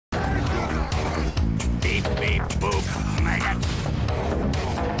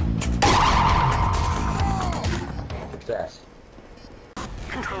this?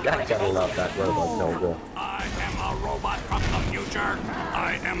 I gotta love that robot noble. I am a robot from the future.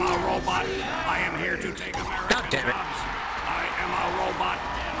 I am a robot. I am here to take American jobs. I am a robot.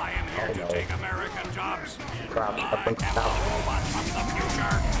 I am here to take American jobs. Crap, I am a robot from the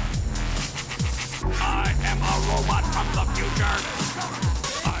future. I am a robot from the future.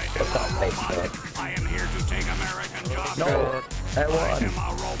 I am a robot. I am here to take American jobs. No, I won. I am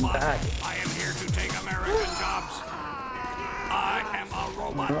a robot. Back. I am here to take American jobs. I am a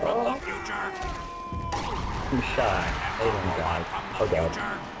robot from the future. I'm shy. I even died. Oh god.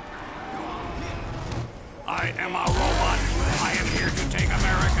 I am a robot. I am here to take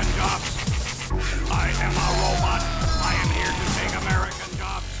American jobs. I am a robot. I am here to take American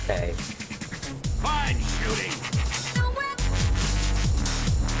jobs. Hey. Fine shooting.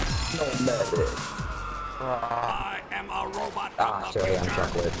 No medic. I am a robot from the sorry, I'm future.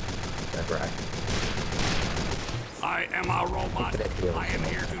 chocolate. That's right. I am a robot. I am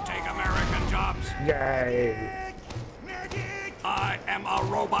here to take American jobs. Yay! I am a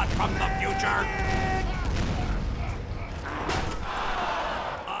robot from the future.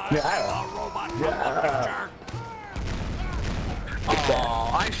 I am a robot from the future. Oh,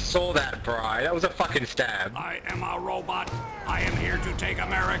 I saw that, Bri. That was a fucking stab. I am a robot. I am here to take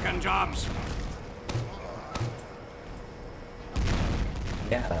American jobs.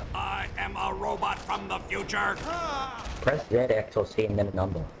 Yeah. I am a robot from the future. Press ZX or see and then a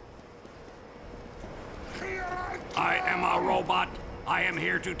number. I am a robot. I am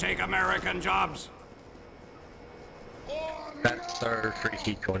here to take American jobs. That's so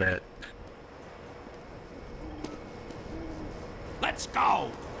freaky, Cornet. Let's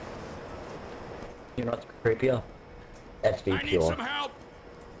go. You know what's creepier? SV I need Pure. some help.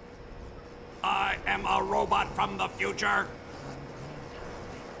 I am a robot from the future.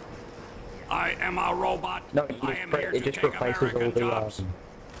 I am a robot. No, I am here to it just take replaces all American the jobs.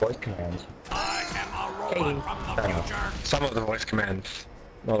 voice commands. I am a robot from the future. Some of the voice commands.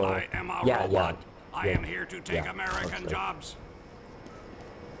 No, I am a robot. I am here to take American jobs.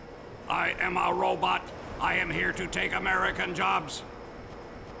 I am a robot. I am here to take American jobs.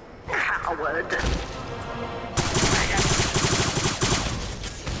 Coward.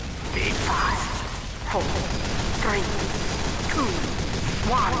 Be 5, 4, 3, 2,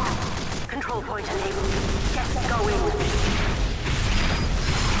 1. Control point enabled. Get going.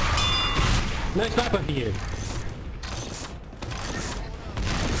 No sniper for you.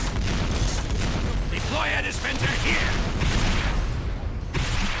 Deploy a dispenser here.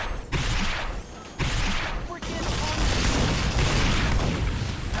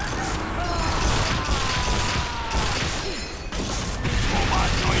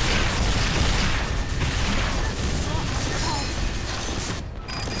 Robot noises.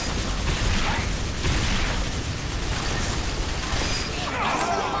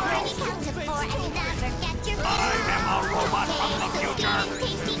 I am a robot from the future.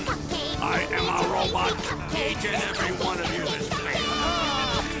 I am a robot. Each and every one of you is playing.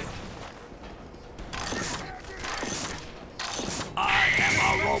 I am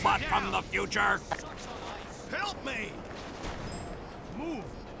a robot from the future. Help me! Move!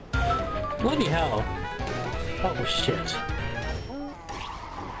 Bloody hell. Oh shit.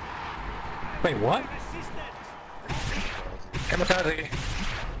 Wait, what? Kamikaze.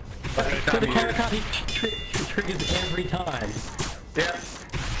 So the kamikaze triggers every time. Yeah.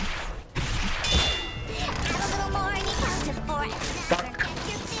 Fuck.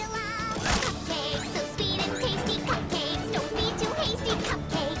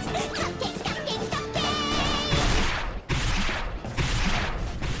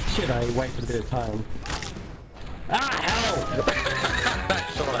 Shit, I wasted a bit of time. Ah, hell! I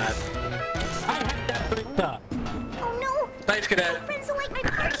saw that. I had that bricked up. Oh no! Space Cadet. Friends are like my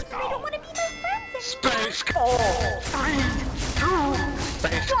parents, and I don't want to be their friends anymore. Space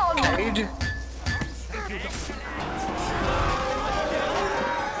Space Cage.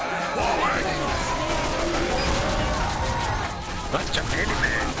 Let's jump in,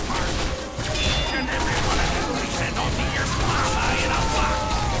 man. Each and every one of you will send on to your mama in a box.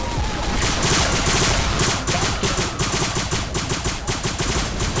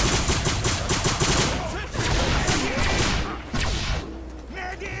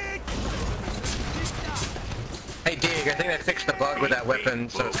 Hey, Dig, I think they fixed the bug with that weapon,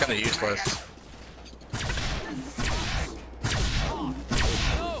 so it's kind of useless.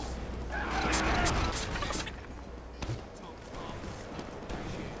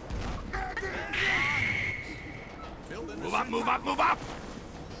 Move up, move up, move up!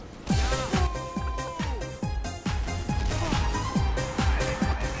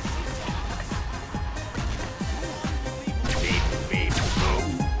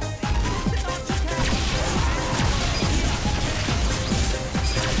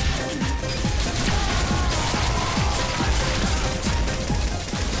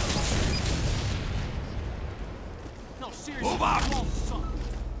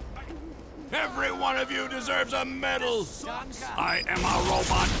 deserves a medal. I am a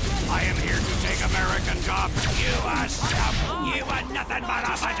robot. I am here to take American jobs. You are scum. You are nothing but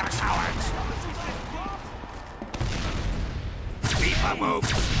a bunch of cowards. Beep a boop.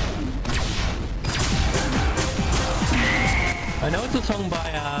 I know it's a song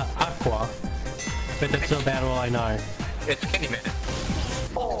by Aqua, but that's about all I know. It's Candyman.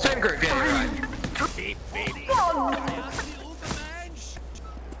 Same group, yeah, you're right. Beep, beep. Think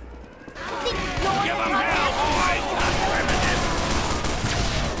Give him hell, boys! Not primitive.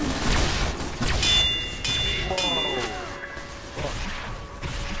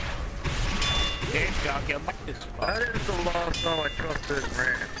 This dog, you like this fuck. That is the last time I trusted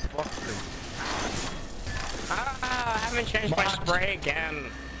man. Fuck him. I haven't changed my spray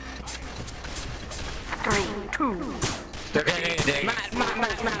again. 3, 2. Okay, Dave. Matt,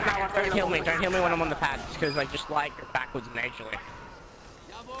 don't heal me. Don't heal me when I'm on the pads, because I just like backwards naturally.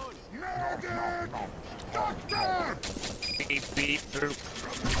 Beep, beep, boop.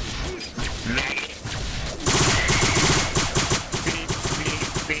 Beep, beep,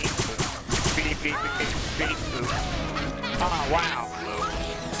 beep, boop. Beep, beep, beep, beep, boop. Oh, wow.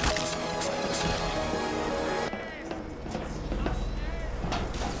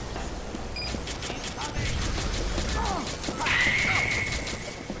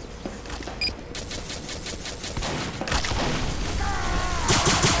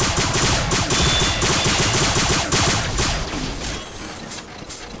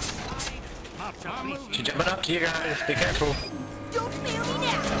 She's jumping up to you guys. Be careful. Don't fail me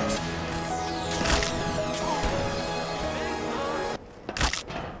now.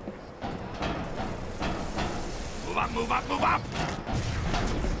 Move up, move up, move up!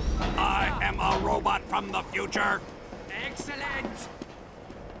 I am a robot from the future. Excellent!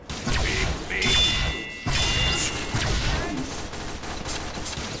 Beep, beep.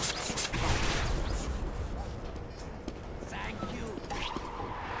 Thank you.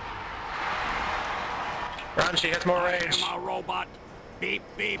 Run, she has more range. I am a robot. Beep,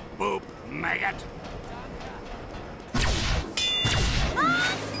 beep, boop, maggot.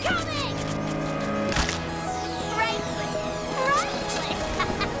 I'm coming! Priceless!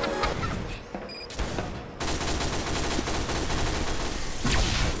 Priceless!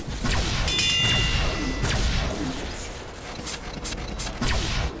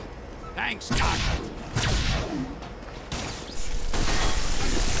 Thanks, Doc.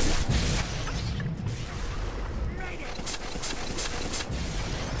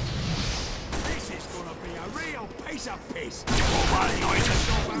 This is gonna be a real piece of piss. Robot noises.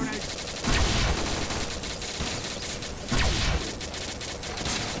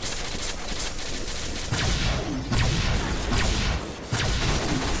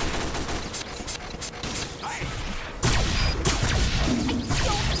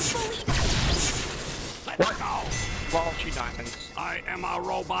 Let's go. Wall she diamonds. I am a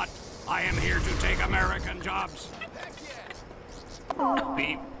robot. I am here to take American jobs.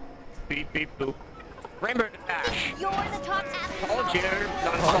 Beep, beep, beep, boop. Rainbow Dash. You're the top athlete. Told you,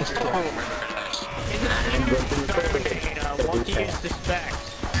 non-stop. What do you suspect?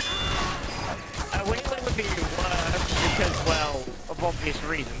 Wheeling would be worse because, well, of obvious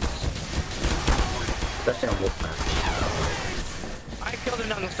reasons. Especially on this map. I killed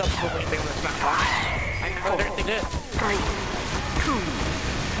an unstoppable Wheeling on this map once. I don't think it. 3, 2,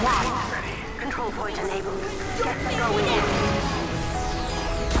 1. Control point enabled. Get going.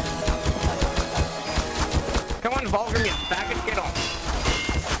 Come on, Volgrim, you faggot, get on.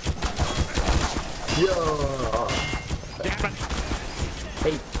 Yeah. Damn it.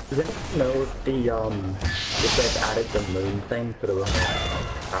 Hey, does anyone know if if they've added the moon thing to the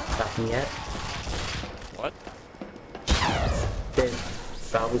button yet? What?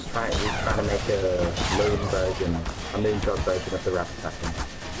 Valve was trying to make a moon drug version of the rap button.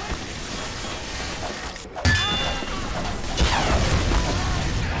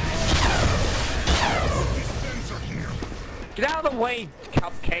 Get out of the way,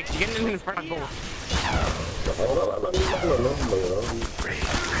 cupcake. You're getting in front of the That's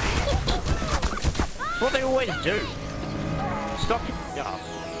what they always do. Stop your up.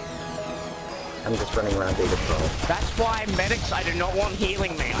 I'm just running around doing the troll. That's why medics, I do not want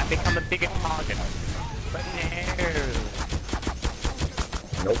healing me. I become a bigger target. But no.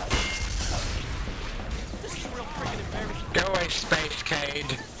 Nope. Go away, Space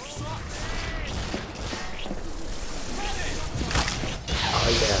Cade. Oh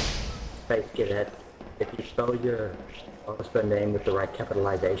yeah, Space Kidhead. If you spell your Oscar name with the right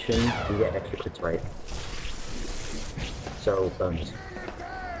capitalization, you get extra crits rate. So, bonus.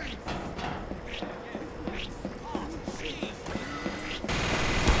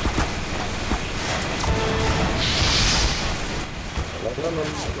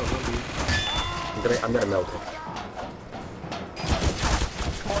 I'm gonna melt it.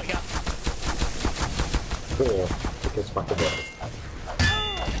 Oh, yeah. 4, because fuck the world.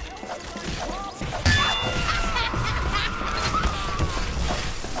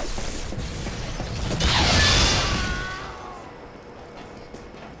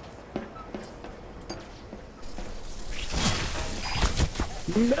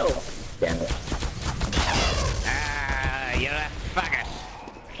 No! Damn it. Ah, you're a faggot.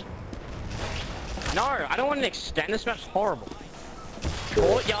 No, I don't want to extend this map's horrible.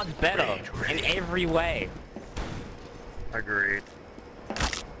 Courtyard's better in every way. Agreed.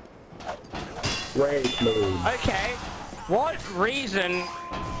 Great move. Okay, what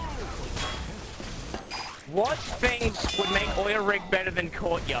things would make Oil Rig better than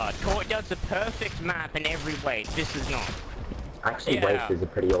Courtyard? Courtyard's a perfect map in every way. This is not. Actually, Yeah. Waste is a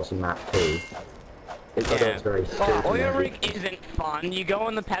pretty awesome map too. It's very stupid. Oil Rig isn't fun. You go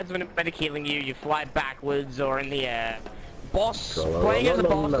on the pads when it's killing you, you fly backwards or in the air. Playing as a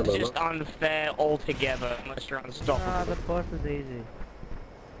boss is just unfair altogether unless you're unstoppable. Ah, the boss is easy.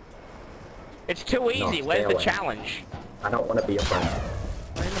 It's too easy. No, Where's the away. challenge? I don't want to be a friend.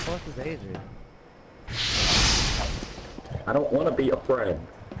 Playing the boss is easy. I don't want to be a friend.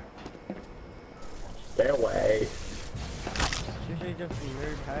 Stay away. Usually just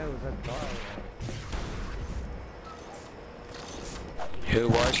weird tiles that die. Who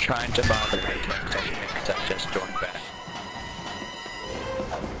was trying to bother me because I just joined back?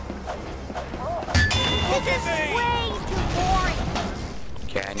 This is way too boring.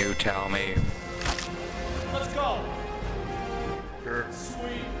 Can you tell me? Let's go. Sure.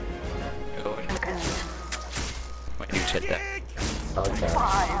 Sweet. When you said that. Okay.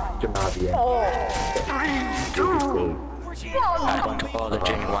 Jamavia. 4, 3, 2, I want to follow the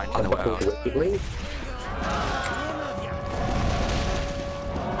genuine in the world. Wickedly?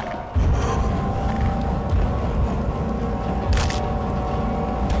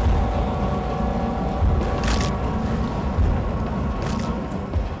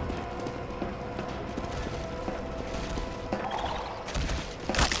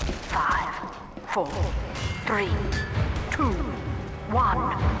 Five, 4, 3, 2,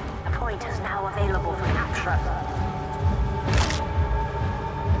 1. The point is now available for capture.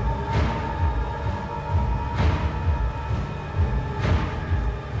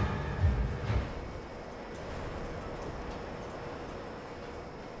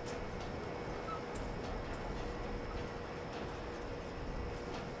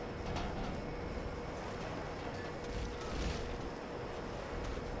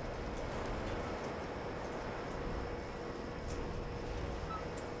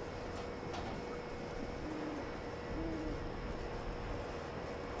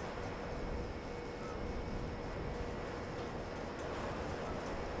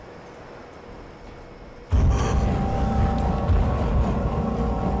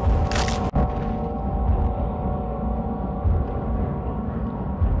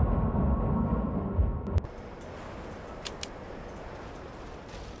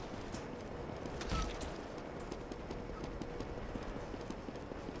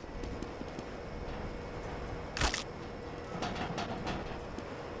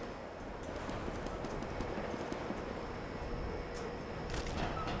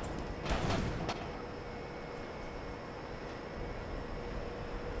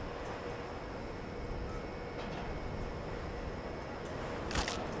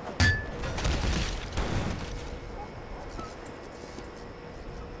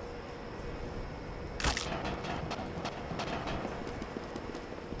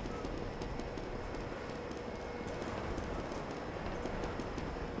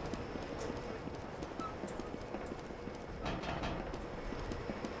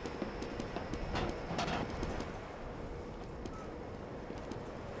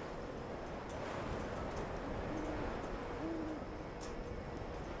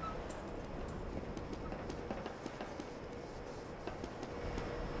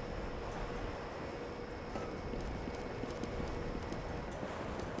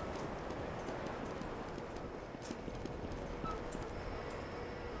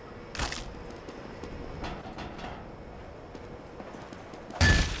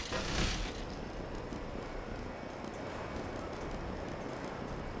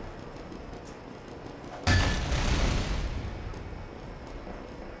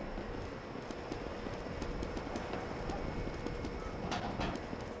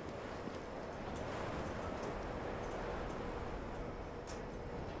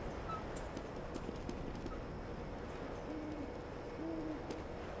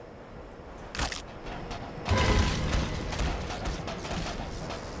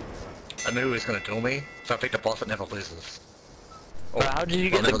 I knew he was going to duel me, so I picked a boss that never loses. But how did you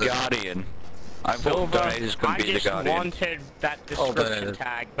get the Guardian? I thought Donator's going to be the Guardian. I just wanted that description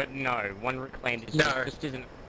tag, but no, one reclaimed is just isn't